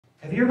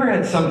Have you ever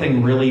had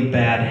something really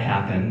bad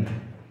happen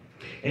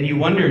and you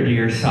wonder to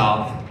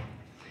yourself,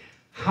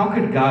 how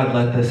could God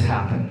let this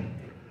happen?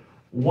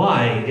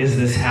 Why is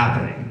this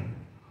happening?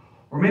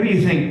 Or maybe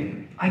you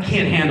think, I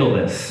can't handle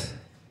this.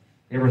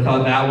 You ever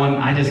thought that one?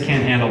 I just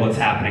can't handle what's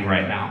happening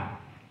right now.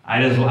 I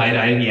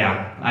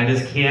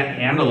just can't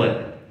handle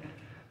it.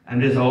 I'm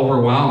just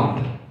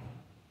overwhelmed.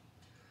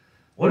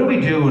 What do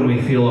we do when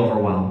we feel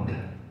overwhelmed?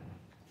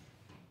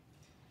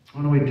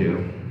 What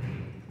do?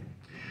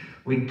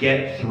 We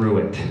get through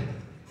it.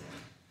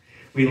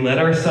 We let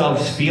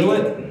ourselves feel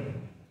it,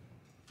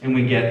 and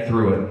we get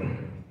through it.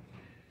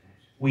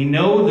 We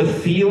know the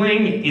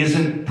feeling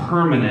isn't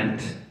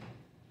permanent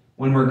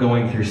when we're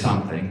going through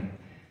something.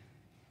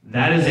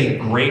 That is a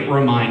great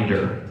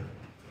reminder.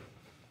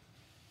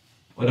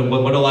 What do a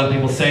lot of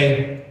people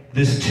say?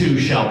 This too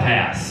shall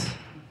pass.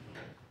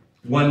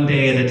 One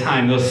day at a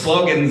time. Those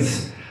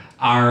slogans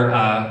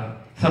are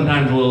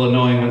sometimes a little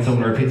annoying when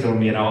someone repeats them,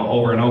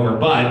 over and over,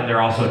 but they're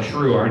also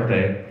true, aren't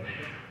they?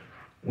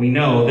 We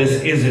know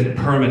this isn't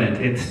permanent,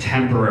 it's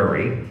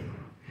temporary.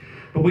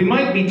 But we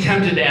might be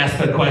tempted to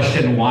ask the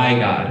question, why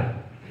God?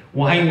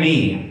 Why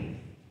me?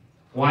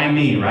 Why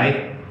me,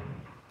 right?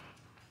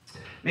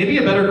 Maybe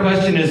a better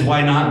question is,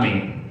 why not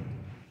me?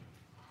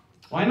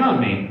 Why not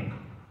me?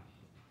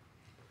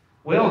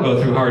 We all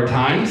go through hard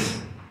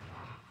times.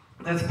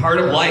 That's part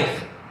of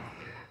life.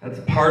 That's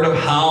part of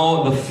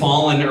how the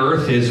fallen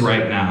earth is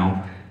right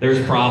now.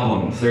 There's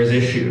problems, there's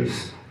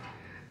issues.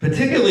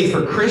 Particularly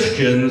for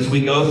Christians,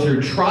 we go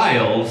through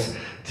trials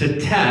to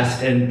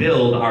test and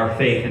build our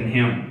faith in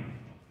Him.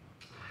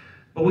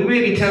 But we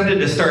may be tempted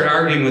to start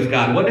arguing with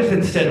God. What if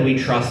instead we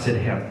trusted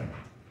Him?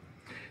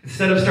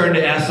 Instead of starting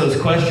to ask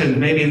those questions,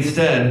 maybe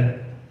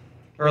instead,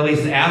 or at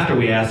least after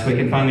we ask, we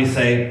can finally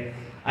say,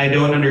 I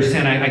don't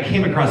understand. I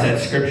came across that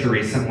scripture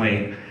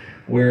recently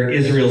where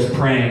Israel's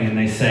praying and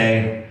they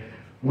say,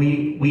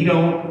 we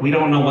don't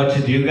know what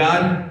to do,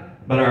 God,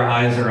 but our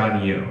eyes are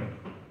on you.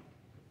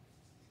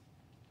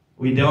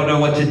 We don't know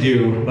what to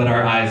do, but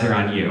our eyes are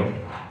on you.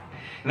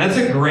 And that's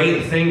a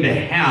great thing to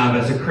have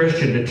as a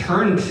Christian, to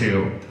turn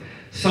to.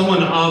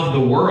 Someone of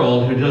the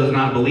world who does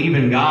not believe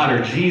in God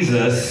or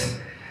Jesus,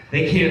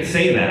 they can't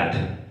say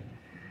that.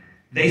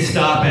 They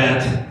stop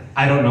at,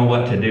 I don't know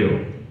what to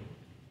do.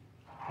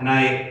 And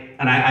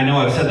I know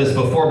I've said this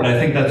before, but I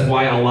think that's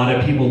why a lot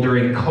of people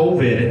during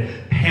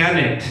COVID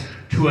panicked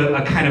to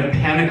a kind of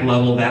panic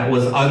level that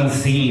was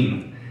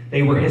unseen.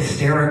 They were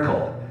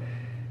hysterical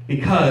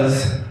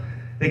because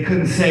they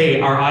couldn't say,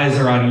 our eyes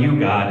are on you,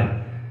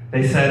 God.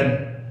 They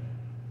said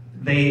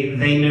they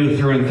knew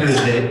through and through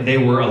that they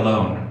were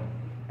alone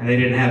and they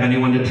didn't have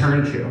anyone to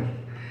turn to.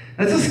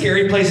 That's a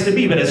scary place to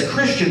be, but as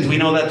Christians, we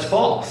know that's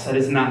false. That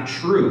is not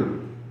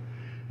true.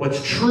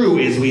 What's true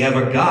is we have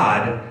a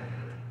God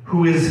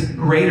who is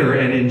greater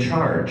and in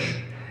charge.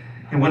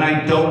 And when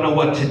I don't know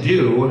what to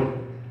do,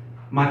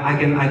 I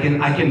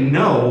can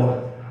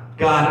know,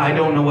 God, I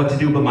don't know what to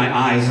do, but my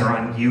eyes are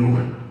on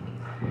you.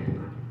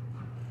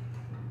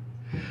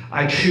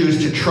 I choose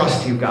to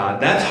trust you, God.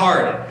 That's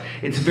hard.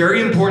 It's very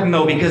important,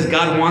 though, because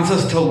God wants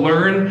us to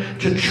learn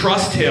to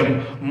trust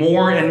Him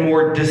more and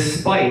more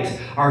despite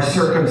our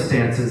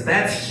circumstances.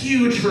 That's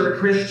huge for a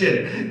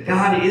Christian.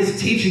 God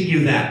is teaching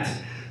you that,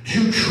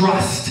 to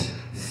trust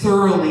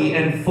thoroughly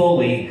and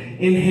fully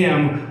in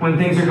Him when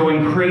things are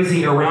going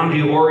crazy around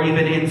you or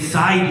even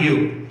inside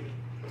you.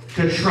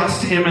 To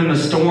trust Him in the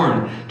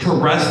storm, to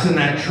rest in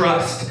that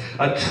trust,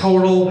 a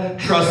total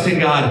trust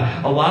in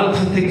God. A lot of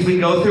the things we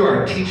go through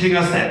are teaching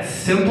us that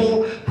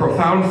simple,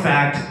 profound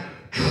fact,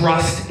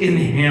 trust in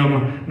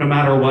Him no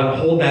matter what.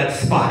 Hold that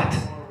spot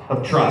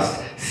of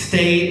trust.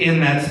 Stay in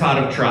that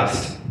spot of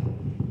trust.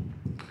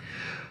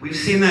 We've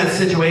seen that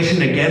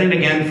situation again and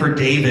again for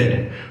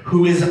David,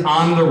 who is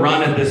on the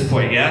run at this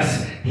point,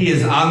 yes? He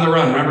is on the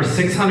run. Remember,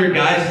 600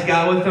 guys he's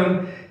got with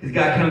him? He's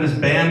got kind of this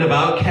band of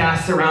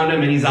outcasts around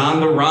him, and he's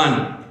on the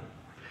run,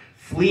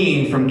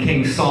 fleeing from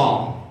King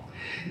Saul.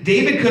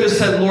 David could have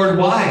said, Lord,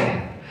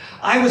 why?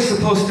 I was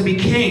supposed to be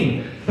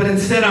king, but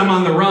instead I'm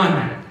on the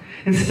run.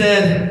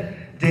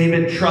 Instead,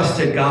 David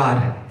trusted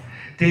God.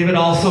 David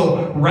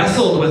also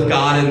wrestled with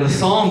God in the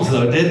Psalms,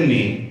 though, didn't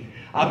he?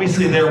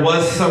 Obviously, there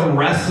was some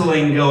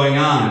wrestling going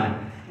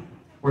on,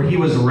 where he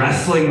was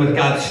wrestling with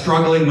God,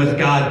 struggling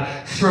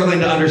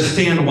to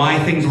understand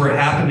why things were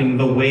happening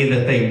the way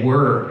that they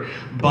were.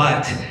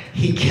 But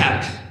he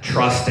kept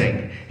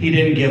trusting. He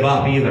didn't give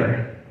up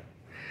either.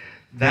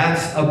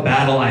 That's a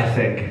battle, I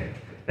think,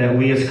 that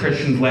we as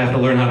Christians have to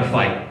learn how to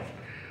fight.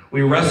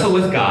 We wrestle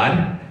with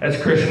God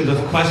as Christians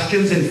with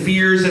questions and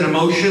fears and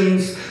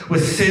emotions,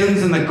 with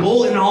sins, and the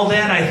goal in all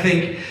that, I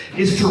think,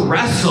 is to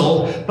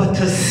wrestle, but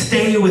to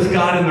stay with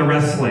God in the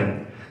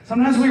wrestling.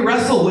 Sometimes we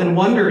wrestle and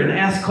wonder and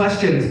ask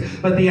questions,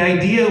 but the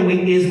idea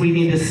is we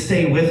need to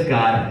stay with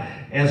God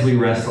as we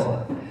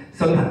wrestle.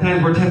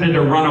 Sometimes we're tempted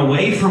to run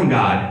away from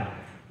God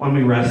when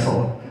we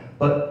wrestle.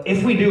 But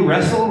if we do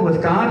wrestle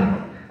with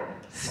God,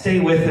 stay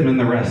with Him in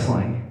the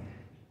wrestling.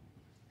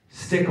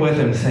 Stick with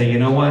Him. Say, you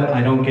know what?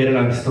 I don't get it.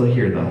 I'm still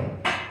here, though.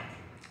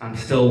 I'm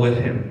still with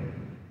Him.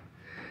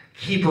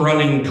 Keep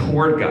running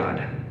toward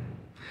God.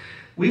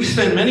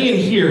 Many in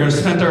here have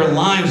spent our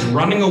lives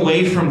running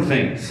away from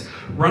things,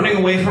 running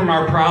away from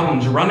our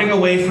problems, running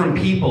away from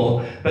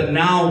people, but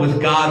now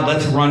with God,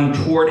 let's run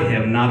toward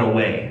him, not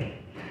away.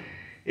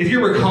 If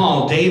you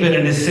recall, David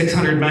and his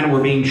 600 men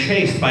were being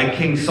chased by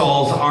King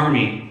Saul's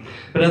army,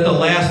 but at the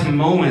last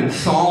moment,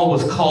 Saul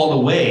was called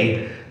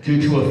away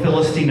due to a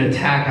Philistine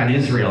attack on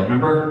Israel.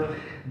 Remember?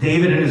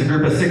 David and his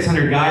group of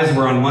 600 guys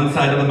were on one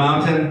side of the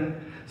mountain.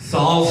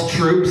 Saul's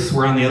troops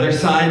were on the other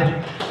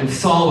side, and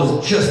Saul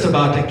was just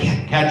about to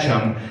catch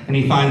him, and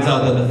he finds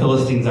out that the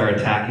Philistines are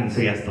attacking,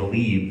 so he has to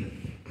leave.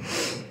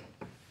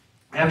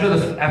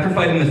 After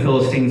fighting the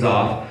Philistines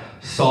off,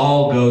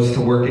 Saul goes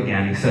to work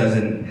again. It says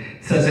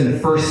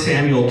in 1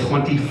 Samuel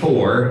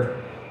 24,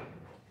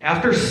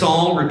 after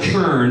Saul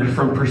returned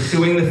from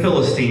pursuing the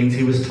Philistines,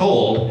 he was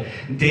told,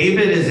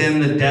 David is in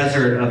the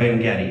desert of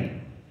En-Gedi.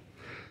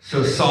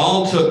 So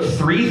Saul took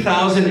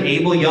 3,000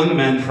 able young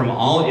men from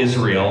all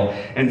Israel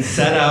and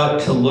set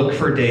out to look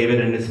for David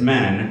and his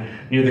men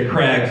near the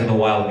crags of the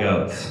wild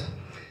goats.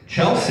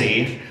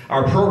 Chelsea,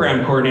 our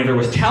program coordinator,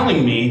 was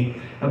telling me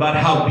about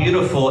how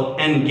beautiful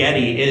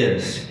En-Gedi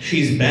is.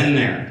 She's been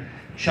there.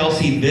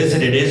 Chelsea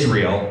visited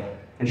Israel,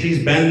 and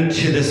she's been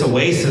to this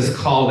oasis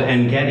called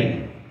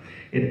En-Gedi.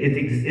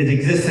 It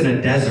exists in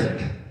a desert,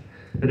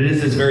 but it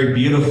is this very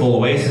beautiful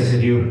oasis.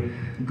 If you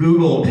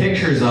Google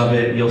pictures of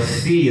it, you'll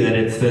see that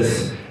it's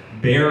this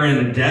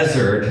barren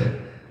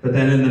desert, but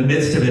then in the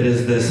midst of it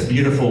is this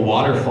beautiful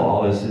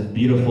waterfall, this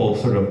beautiful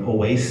sort of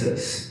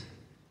oasis,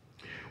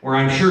 where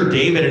I'm sure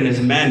David and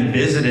his men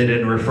visited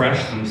and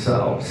refreshed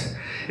themselves.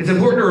 It's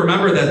important to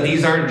remember that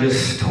these aren't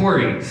just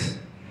stories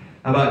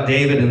about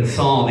David and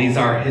Saul. These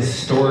are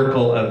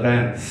historical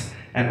events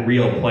at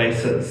real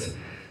places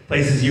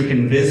you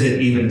can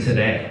visit even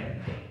today.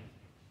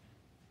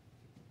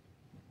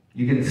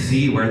 You can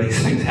see where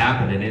these things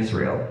happen in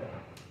Israel.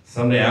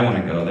 Someday I want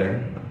to go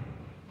there.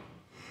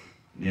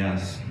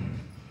 Yes.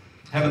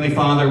 Heavenly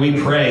Father, we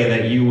pray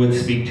that you would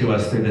speak to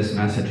us through this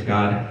message,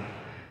 God.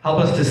 Help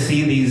us to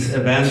see these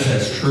events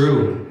as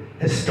true,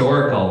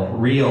 historical,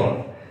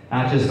 real,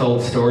 not just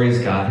old stories,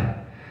 God.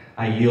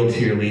 I yield to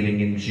your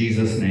leading in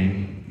Jesus'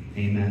 name.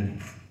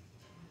 Amen.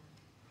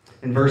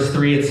 In verse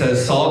 3 it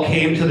says, Saul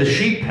came to the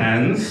sheep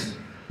pens.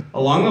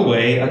 Along the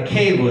way, a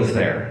cave was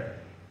there.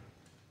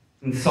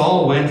 And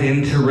Saul went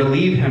in to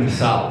relieve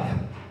himself.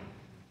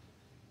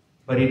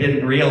 But he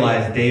didn't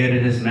realize David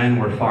and his men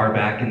were far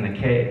back in the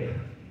cave.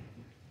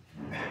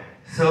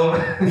 So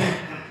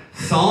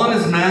Saul and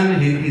his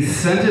men, he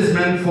sent his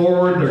men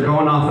forward. They're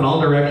going off in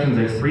all directions.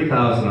 There's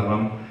 3,000 of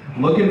them,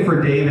 looking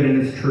for David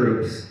and his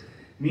troops.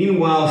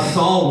 Meanwhile,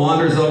 Saul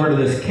wanders over to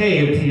this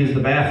cave to use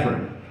the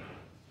bathroom.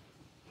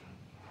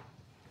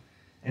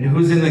 And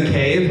who's in the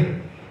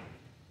cave?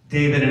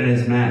 David and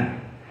his men.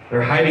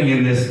 They're hiding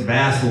in this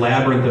vast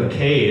labyrinth of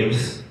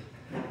caves.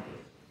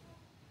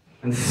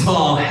 And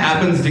Saul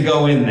happens to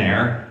go in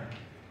there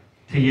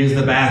to use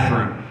the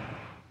bathroom.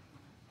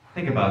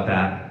 Think about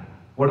that.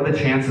 What are the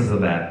chances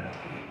of that?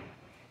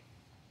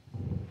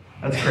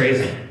 That's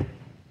crazy.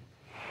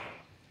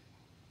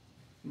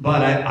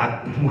 But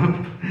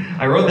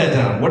I wrote that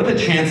down. What are the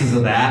chances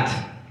of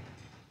that?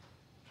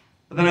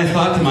 But then I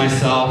thought to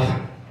myself,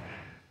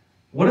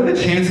 what are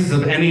the chances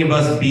of any of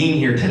us being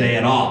here today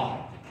at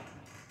all?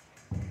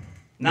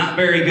 Not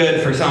very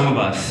good for some of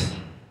us.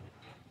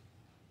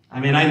 I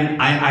mean,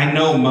 I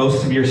know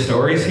most of your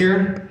stories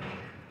here.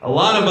 A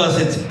lot of us,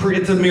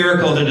 it's a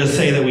miracle to just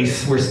say that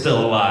we're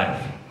still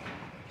alive.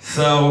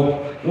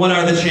 So, what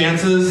are the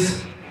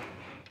chances?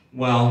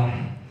 Well,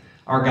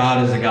 our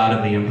God is a God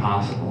of the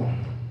impossible.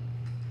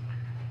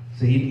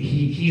 So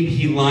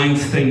he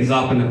lines things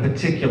up in a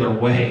particular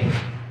way.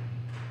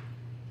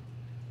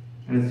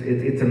 And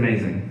it's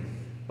amazing.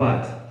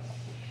 But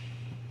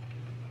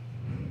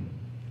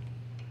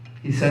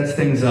he sets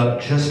things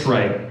up just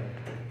right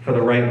for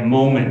the right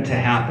moment to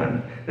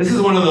happen. This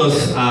is one of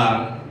those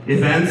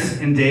events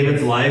in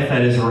David's life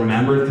that is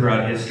remembered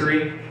throughout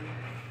history.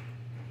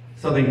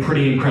 Something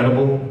pretty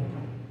incredible.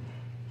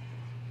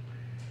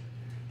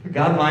 But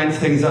God lines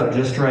things up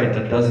just right,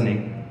 doesn't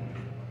he?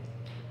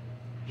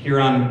 Here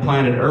on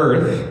planet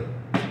Earth,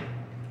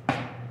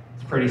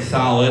 it's pretty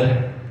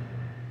solid.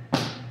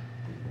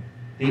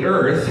 The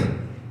Earth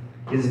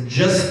is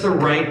just the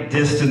right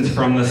distance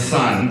from the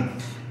sun.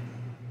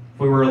 If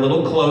we were a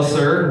little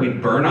closer,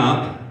 we'd burn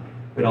up.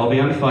 We'd all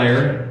be on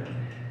fire.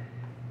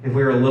 If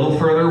we were a little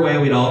further away,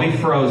 we'd all be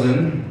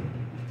frozen.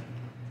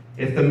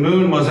 If the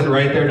moon wasn't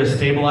right there to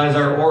stabilize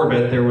our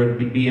orbit, there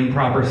would be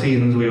improper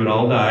seasons. We would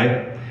all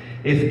die.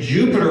 If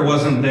Jupiter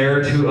wasn't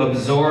there to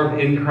absorb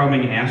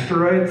incoming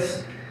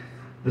asteroids,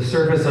 the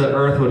surface of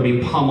Earth would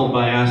be pummeled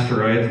by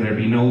asteroids and there'd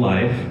be no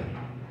life.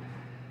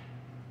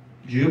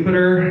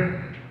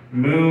 Jupiter,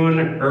 moon,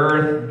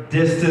 Earth,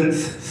 distance,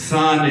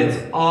 sun, it's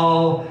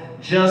all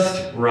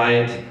just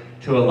right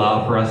to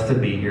allow for us to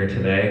be here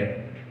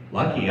today.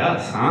 Lucky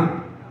us, huh?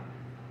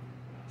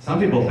 Some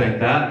people think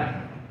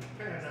that.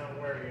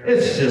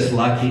 It's just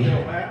lucky.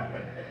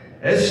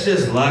 It's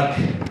just luck.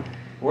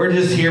 We're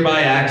just here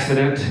by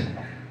accident.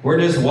 We're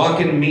just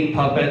walking meat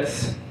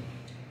puppets.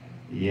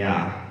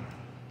 Yeah,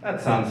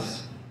 that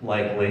sounds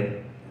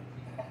likely.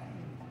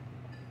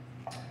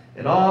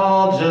 It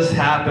all just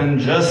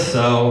happened just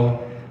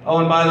so. Oh,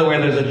 and by the way,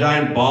 there's a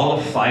giant ball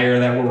of fire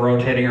that we're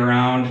rotating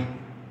around.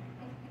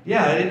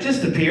 Yeah, it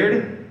just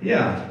appeared.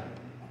 Yeah.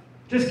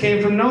 Just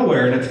came from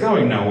nowhere and it's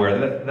going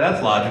nowhere.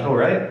 That's logical,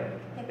 right?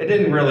 It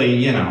didn't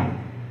really,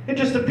 it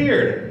just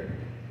appeared.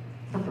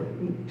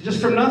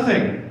 Just from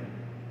nothing.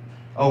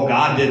 Oh,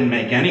 God didn't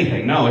make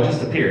anything. No, it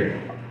just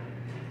appeared.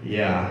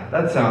 Yeah,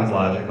 that sounds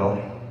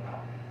logical.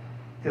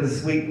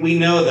 Because we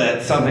know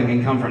that something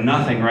can come from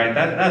nothing, right?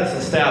 That's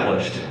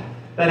established.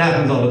 That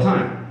happens all the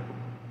time.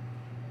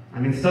 I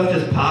mean, stuff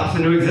just pops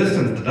into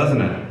existence,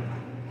 doesn't it?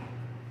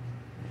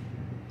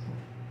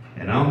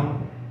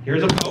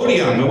 Here's a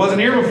podium. It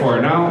wasn't here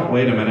before. No,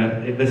 wait a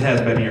minute. This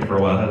has been here for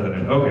a while, hasn't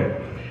it? Okay.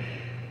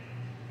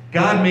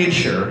 God made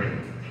sure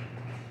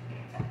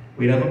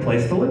we'd have a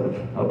place to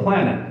live, a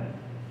planet.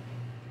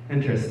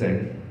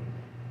 Interesting.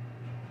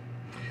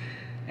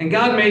 And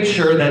God made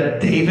sure that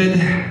David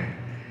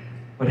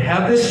would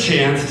have this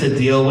chance to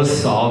deal with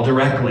Saul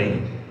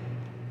directly.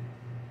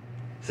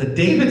 So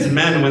David's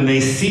men, when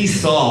they see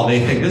Saul,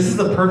 they think this is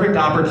the perfect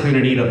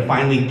opportunity to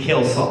finally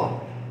kill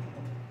Saul.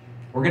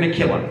 We're going to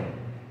kill him,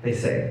 they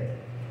say.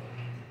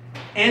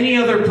 Any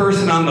other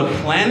person on the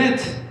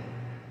planet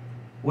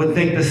would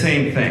think the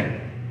same thing.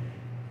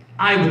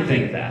 I would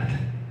think that.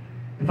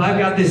 If I've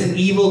got this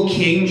evil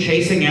king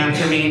chasing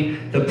after me,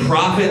 the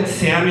prophet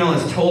Samuel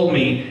has told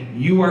me,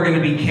 you are going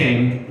to be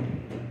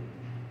king,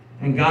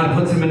 and God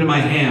puts him into my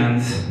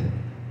hands,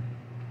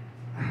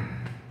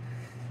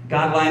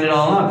 God lined it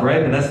all up,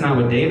 right? But that's not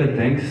what David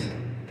thinks.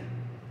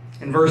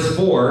 In verse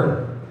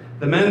 4,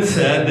 the men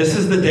said, this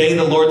is the day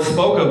the Lord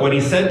spoke of when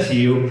he said to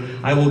you,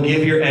 I will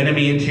give your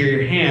enemy into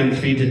your hands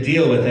for you to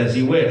deal with as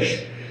you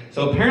wish.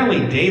 So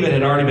apparently David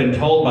had already been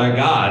told by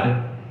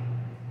God,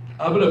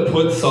 I'm going to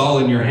put Saul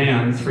in your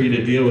hands for you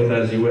to deal with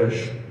as you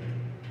wish.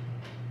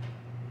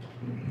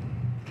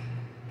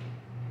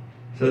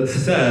 So it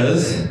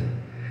says,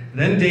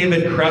 then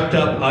David crept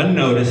up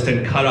unnoticed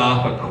and cut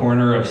off a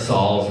corner of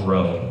Saul's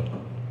robe.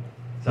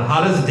 So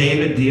how does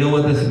David deal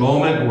with this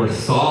moment where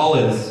Saul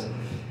is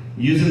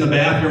using the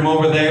bathroom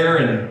over there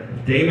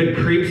and David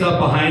creeps up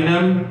behind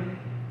him?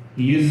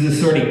 He uses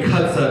his sword, he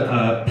cuts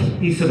a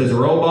piece of his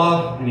robe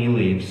off, and he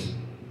leaves.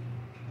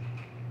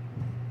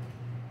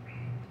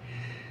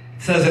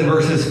 It says in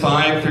verses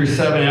 5 through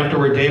 7,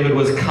 afterward David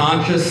was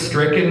conscience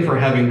stricken for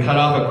having cut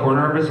off a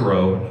corner of his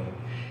robe.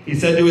 He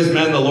said to his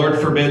men, the Lord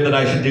forbid that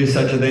I should do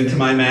such a thing to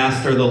my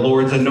master, the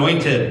Lord's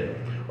anointed,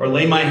 or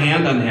lay my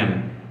hand on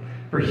him.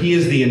 For he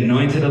is the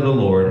anointed of the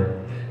Lord.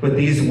 With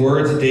these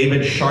words,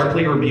 David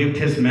sharply rebuked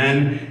his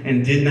men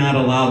and did not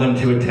allow them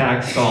to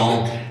attack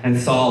Saul. And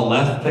Saul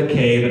left the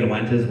cave and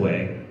went his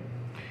way.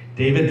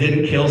 David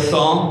didn't kill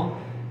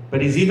Saul,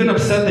 but he's even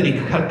upset that he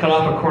cut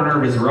off a corner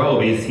of his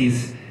robe.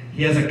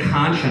 He has a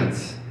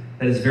conscience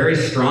that is very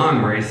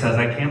strong where he says,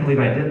 I can't believe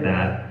I did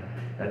that.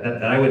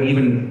 That I would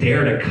even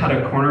dare to cut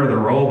a corner of the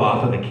robe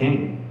off of the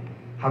king.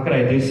 How could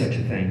I do such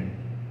a thing?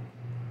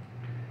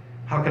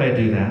 How could I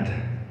do that?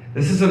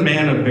 This is a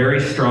man of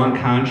very strong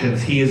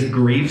conscience. He is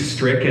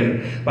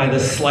grief-stricken by the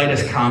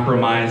slightest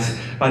compromise,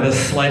 by the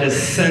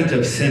slightest scent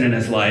of sin in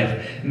his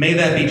life. May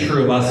that be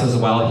true of us as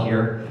well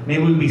here. May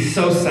we be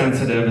so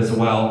sensitive as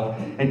well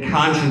and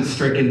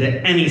conscience-stricken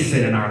to any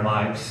sin in our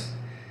lives.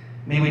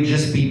 May we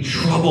just be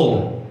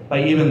troubled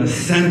by even the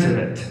scent of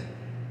it.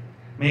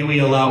 May we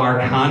allow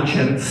our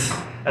conscience,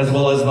 as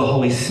well as the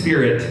Holy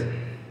Spirit,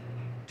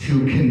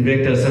 to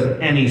convict us of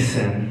any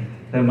sin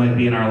that might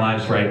be in our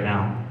lives right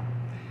now.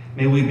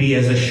 May we be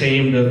as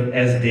ashamed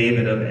as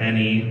David of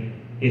any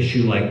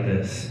issue like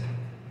this.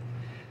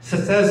 So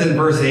it says in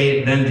verse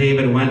 8, then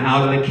David went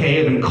out of the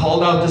cave and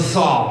called out to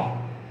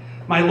Saul,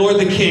 my lord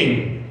the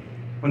king.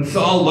 When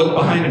Saul looked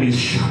behind him, he's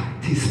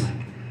shocked. He's like,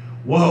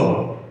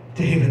 whoa,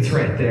 David's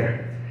right there.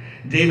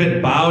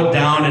 David bowed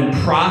down and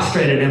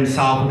prostrated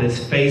himself with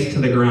his face to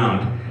the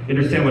ground. You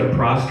understand what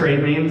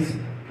prostrate means?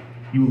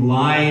 You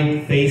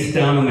lie face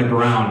down on the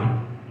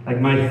ground, like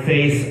my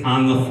face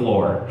on the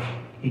floor.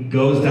 He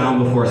goes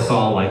down before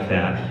Saul like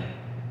that.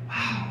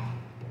 Wow.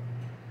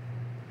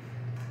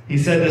 He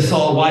said to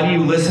Saul, why do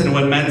you listen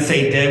when men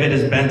say David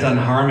is bent on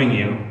harming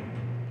you?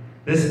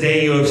 This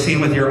day you have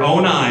seen with your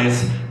own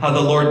eyes how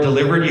the Lord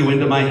delivered you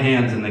into my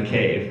hands in the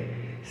cave.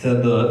 He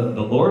said,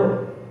 the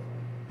Lord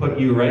put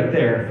you right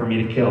there for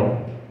me to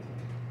kill.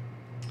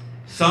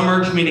 Some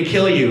urged me to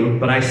kill you,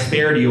 but I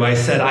spared you. I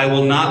said, I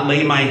will not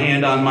lay my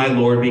hand on my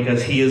Lord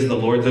because he is the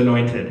Lord's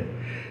anointed.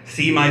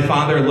 See, my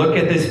father, look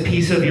at this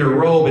piece of your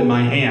robe in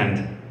my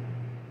hand.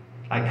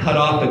 I cut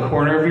off the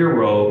corner of your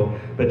robe,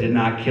 but did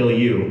not kill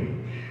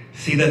you.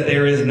 See that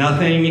there is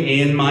nothing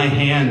in my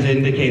hand to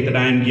indicate that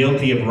I am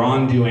guilty of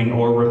wrongdoing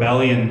or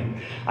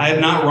rebellion. I have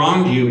not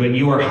wronged you, but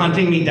you are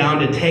hunting me down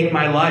to take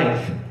my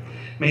life.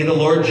 May the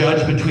Lord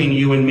judge between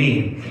you and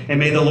me, and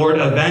may the Lord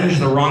avenge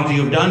the wrongs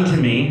you have done to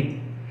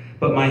me,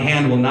 but my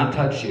hand will not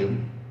touch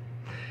you.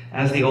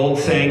 As the old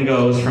saying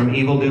goes, from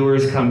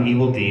evildoers come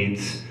evil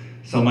deeds,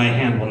 so my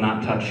hand will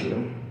not touch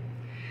you.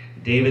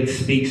 David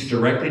speaks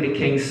directly to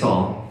King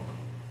Saul.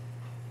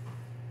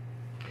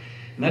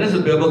 And that is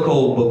a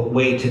biblical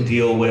way to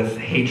deal with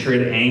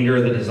hatred,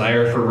 anger, the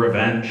desire for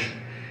revenge.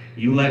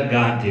 You let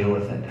God deal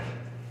with it.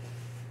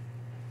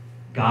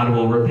 God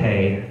will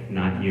repay,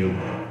 not you.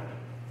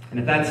 And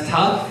if that's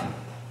tough,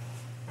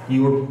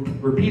 you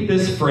repeat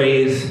this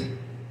phrase,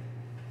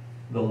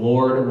 the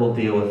Lord will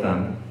deal with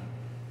them.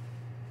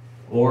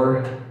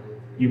 Or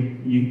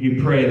you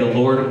pray, the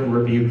Lord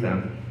rebuke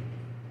them.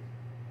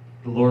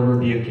 The Lord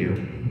rebuke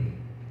you.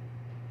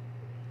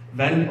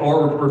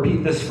 Or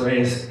repeat this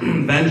phrase,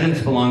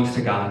 vengeance belongs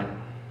to God.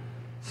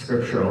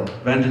 Scriptural.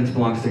 Vengeance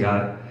belongs to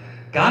God.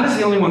 God is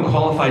the only one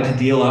qualified to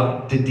deal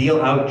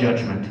out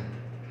judgment.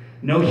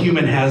 No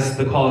human has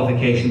the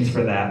qualifications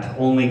for that.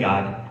 Only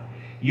God.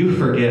 You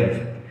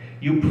forgive.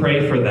 You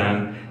pray for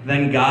them.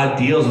 Then God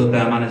deals with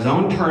them on his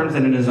own terms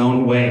and in his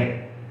own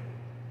way.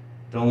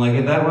 Don't like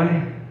it that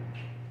way?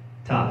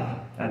 Tough.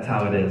 That's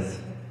how it is.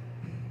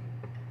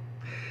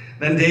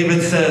 Then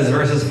David says,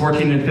 verses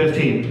 14 and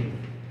 15,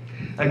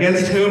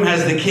 against whom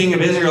has the king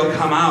of Israel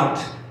come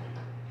out?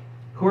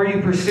 Who are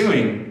you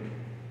pursuing?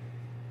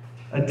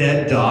 A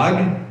dead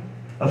dog?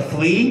 A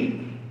flea?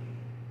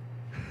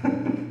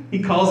 He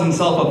calls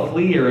himself a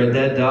flea or a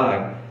dead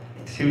dog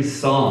to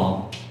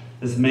Saul,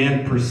 this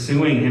man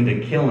pursuing him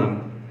to kill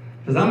him.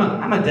 Because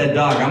I'm a dead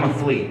dog, I'm a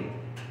flea.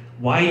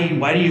 Why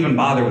do you even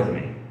bother with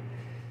me?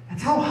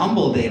 That's how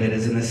humble David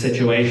is in this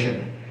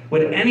situation.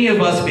 Would any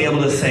of us be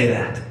able to say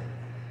that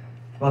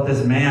about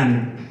this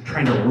man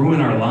trying to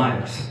ruin our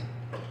lives?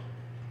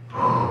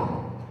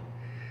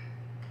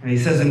 And he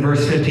says in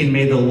verse 15,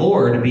 may the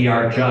Lord be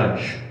our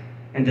judge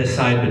and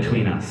decide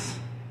between us.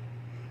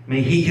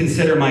 May he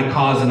consider my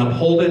cause and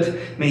uphold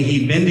it. May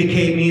he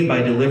vindicate me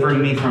by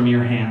delivering me from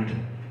your hand.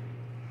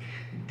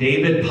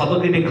 David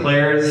publicly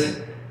declares,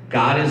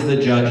 God is the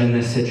judge in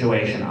this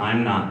situation.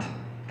 I'm not.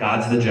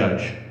 God's the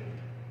judge.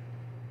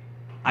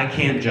 I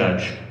can't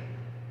judge.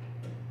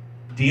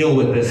 Deal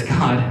with this,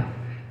 God,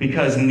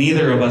 because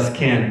neither of us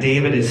can.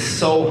 David is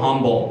so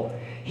humble.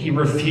 He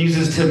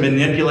refuses to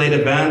manipulate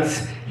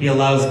events. He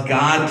allows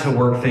God to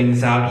work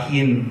things out. He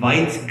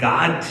invites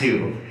God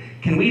to.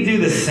 Can we do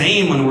the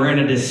same when we're in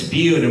a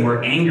dispute and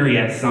we're angry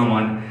at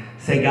someone?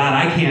 Say, God,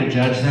 I can't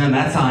judge them.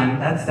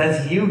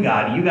 That's you,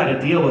 God. You got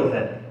to deal with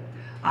it.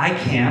 I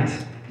can't.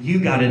 You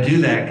got to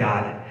do that,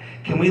 God.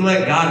 Can we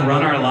let God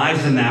run our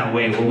lives in that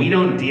way where we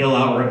don't deal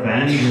out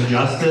revenge or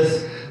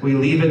justice? We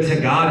leave it to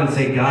God and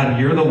say, God,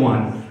 you're the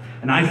one.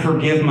 And I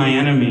forgive my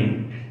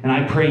enemy. And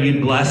I pray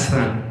you'd bless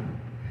them.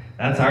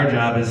 That's our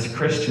job as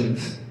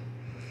Christians.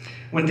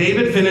 When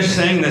David finished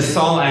saying this,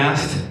 Saul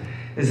asked,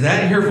 is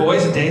that your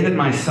voice, David,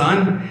 my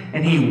son?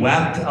 And he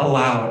wept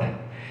aloud.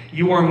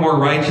 You are more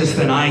righteous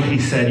than I, he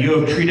said. You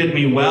have treated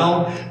me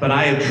well, but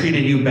I have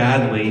treated you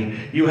badly.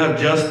 You have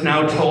just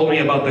now told me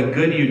about the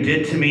good you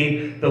did to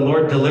me. The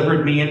Lord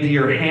delivered me into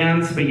your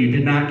hands, but you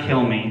did not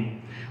kill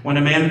me. When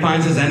a man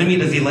finds his enemy,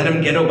 does he let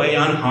him get away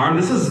unharmed?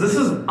 This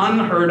is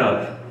unheard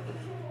of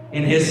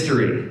in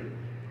history.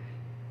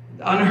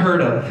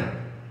 Unheard of.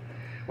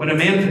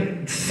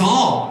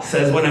 Saul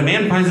says, when a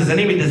man finds his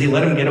enemy, does he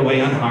let him get away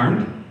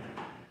unharmed?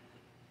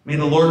 May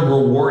the Lord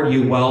reward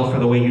you well for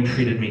the way you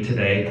treated me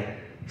today.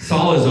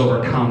 Saul is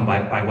overcome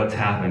by what's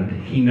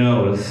happened. He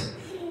knows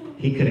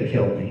he could have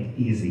killed me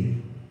easy.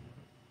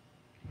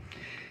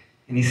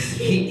 And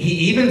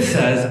he even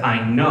says,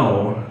 I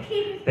know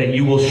that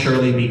you will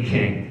surely be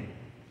king.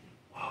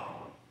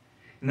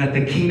 And that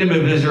the kingdom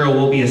of Israel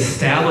will be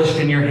established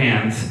in your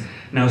hands.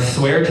 Now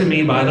swear to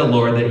me by the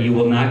Lord that you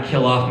will not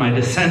kill off my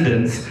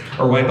descendants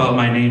or wipe out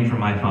my name from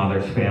my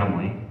father's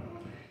family.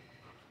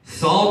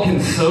 Saul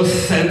can so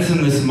sense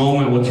in this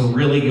moment what's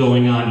really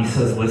going on. He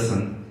says,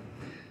 listen,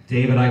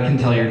 David, I can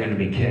tell you're going to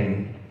be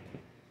king.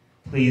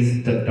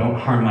 Please don't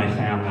harm my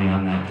family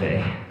on that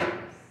day.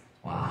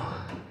 Wow.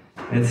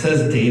 And it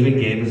says David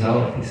gave his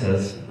oath. He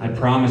says, I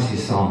promise you,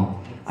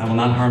 Saul, I will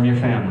not harm your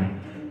family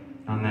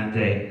on that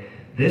day.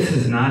 This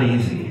is not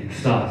easy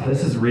stuff.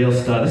 This is real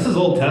stuff. This is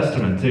Old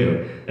Testament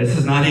too. This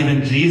is not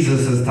even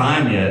Jesus'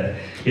 time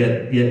yet.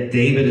 Yet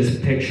David is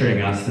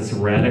picturing us this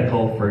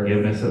radical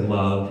forgiveness and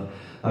love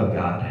of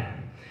God.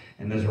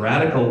 And this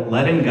radical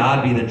letting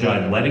God be the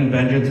judge, letting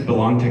vengeance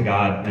belong to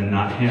God and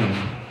not him.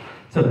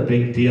 It's a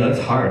big deal.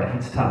 It's hard.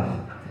 It's tough.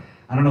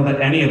 I don't know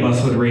that any of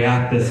us would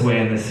react this way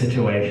in this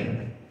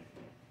situation.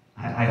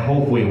 I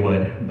hope we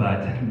would,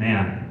 but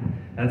man,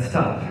 that's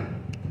tough.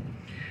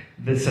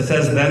 This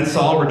says, then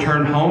Saul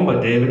returned home,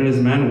 but David and his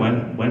men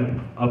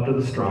went up to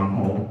the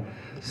stronghold.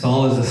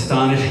 Saul is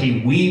astonished. He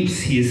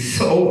weeps. He is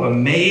so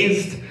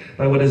amazed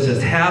by what has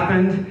just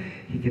happened.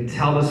 He can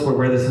tell us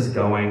where this is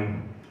going.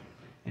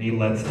 And he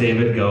lets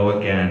David go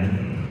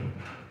again.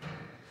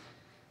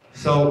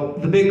 So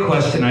the big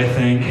question, I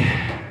think,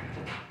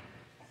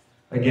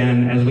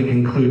 again, as we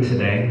conclude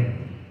today,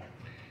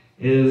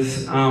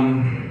 is,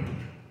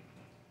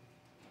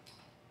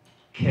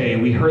 okay,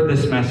 we heard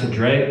this message,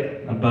 right,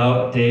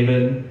 about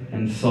David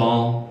and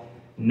Saul.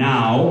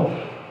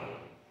 Now,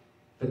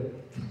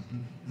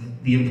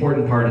 the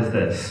important part is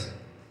this.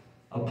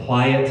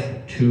 Apply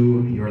it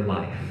to your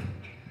life.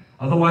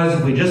 Otherwise,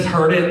 if we just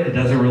heard it,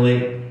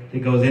 it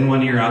goes in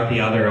one ear, out the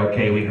other.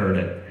 Okay, we heard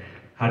it.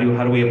 How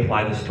do we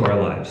apply this to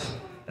our lives?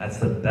 That's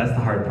the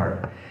hard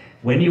part.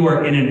 When you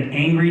are in an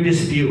angry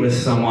dispute with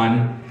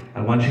someone,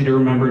 I want you to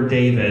remember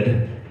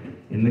David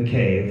in the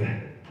cave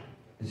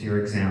as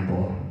your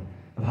example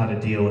of how to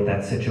deal with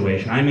that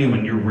situation. I mean,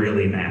 when you're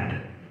really mad.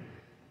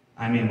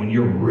 I mean, when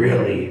you're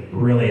really,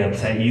 really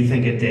upset, you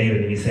think of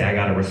David and you say, I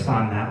got to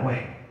respond that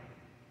way.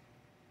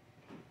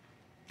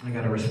 I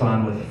got to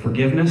respond with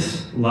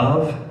forgiveness,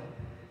 love,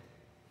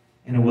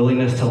 and a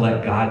willingness to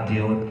let God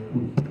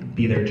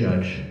be their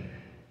judge.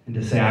 And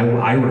to say,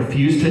 I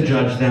refuse to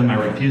judge them. I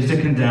refuse to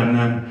condemn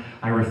them.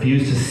 I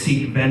refuse to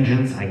seek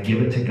vengeance. I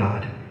give it to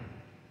God.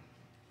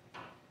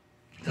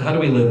 So how do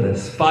we live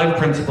this? 5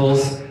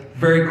 principles,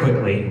 very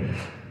quickly.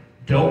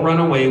 Don't run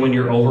away when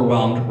you're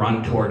overwhelmed.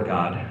 Run toward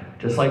God.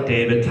 Just like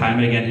David, time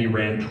and again, he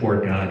ran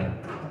toward God.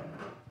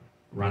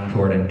 Run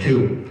toward him.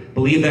 2,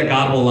 believe that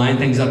God will line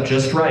things up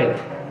just right.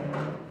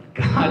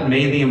 God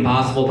made the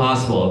impossible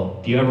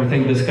possible. Do you ever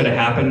think this could have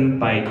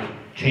happened by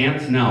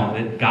chance?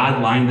 No.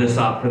 God lined this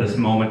up for this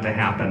moment to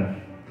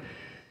happen.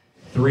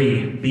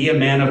 3, be a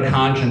man of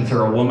conscience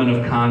or a woman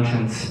of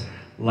conscience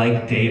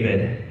like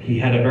David. He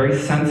had a very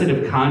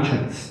sensitive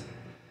conscience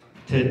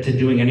to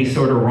doing any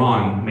sort of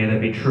wrong. May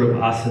that be true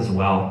of us as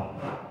well.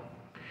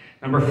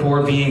 Number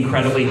 4, be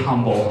incredibly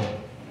humble.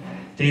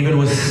 David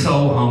was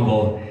so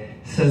humble.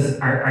 He says,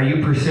 are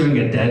you pursuing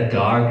a dead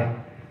dog,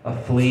 a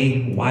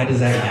flea? Why does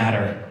that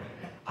matter?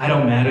 I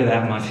don't matter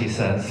that much, he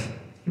says.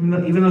 Even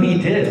though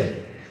he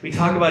did. We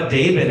talk about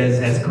David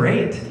as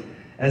great,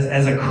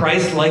 as a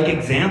Christ-like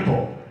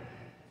example.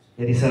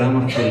 Yet he said,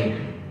 I'm a flea.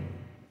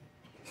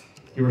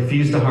 He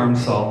refused to harm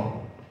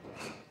Saul.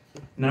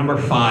 Number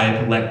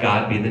 5, let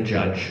God be the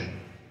judge.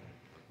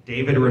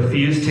 David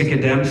refused to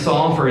condemn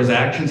Saul for his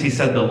actions. He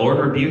said, the Lord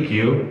rebuke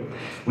you.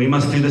 We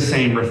must do the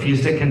same.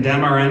 Refuse to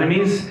condemn our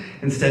enemies.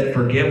 Instead,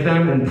 forgive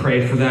them and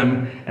pray for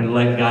them and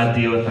let God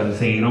deal with them.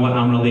 Say, you know what?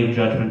 I'm going to leave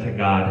judgment to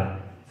God.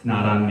 It's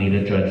not on me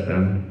to judge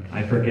them.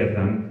 I forgive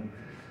them.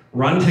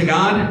 Run to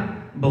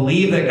God.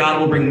 Believe that God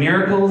will bring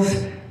miracles.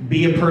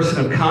 Be a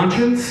person of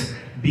conscience.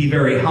 Be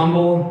very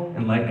humble.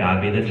 And let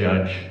God be the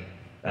judge.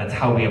 That's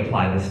how we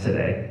apply this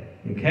today.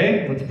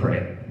 Okay? Let's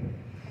pray.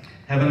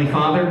 Heavenly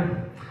Father,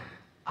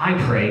 I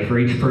pray for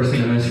each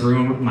person in this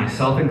room,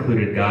 myself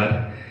included,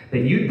 God, that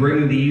you'd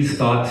bring these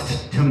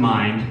thoughts to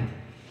mind,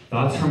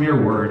 thoughts from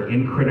your word,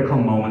 in critical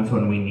moments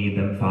when we need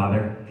them,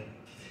 Father.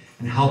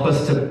 And help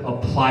us to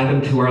apply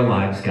them to our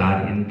lives,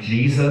 God. In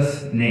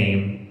Jesus'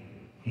 name,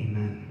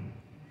 amen.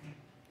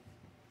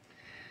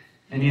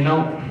 And you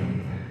know,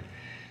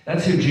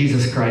 that's who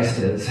Jesus Christ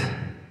is.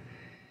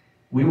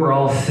 We were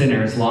all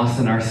sinners, lost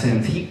in our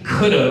sins. He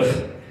could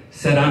have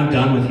said, I'm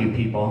done with you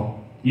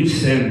people. You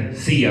sin.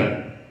 See ya.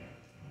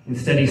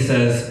 Instead, he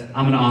says,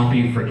 I'm going to offer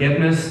you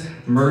forgiveness,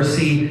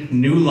 mercy,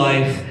 new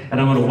life, and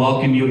I'm going to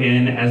welcome you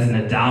in as an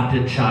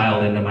adopted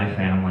child into my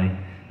family.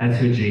 That's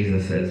who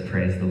Jesus is.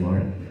 Praise the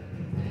Lord.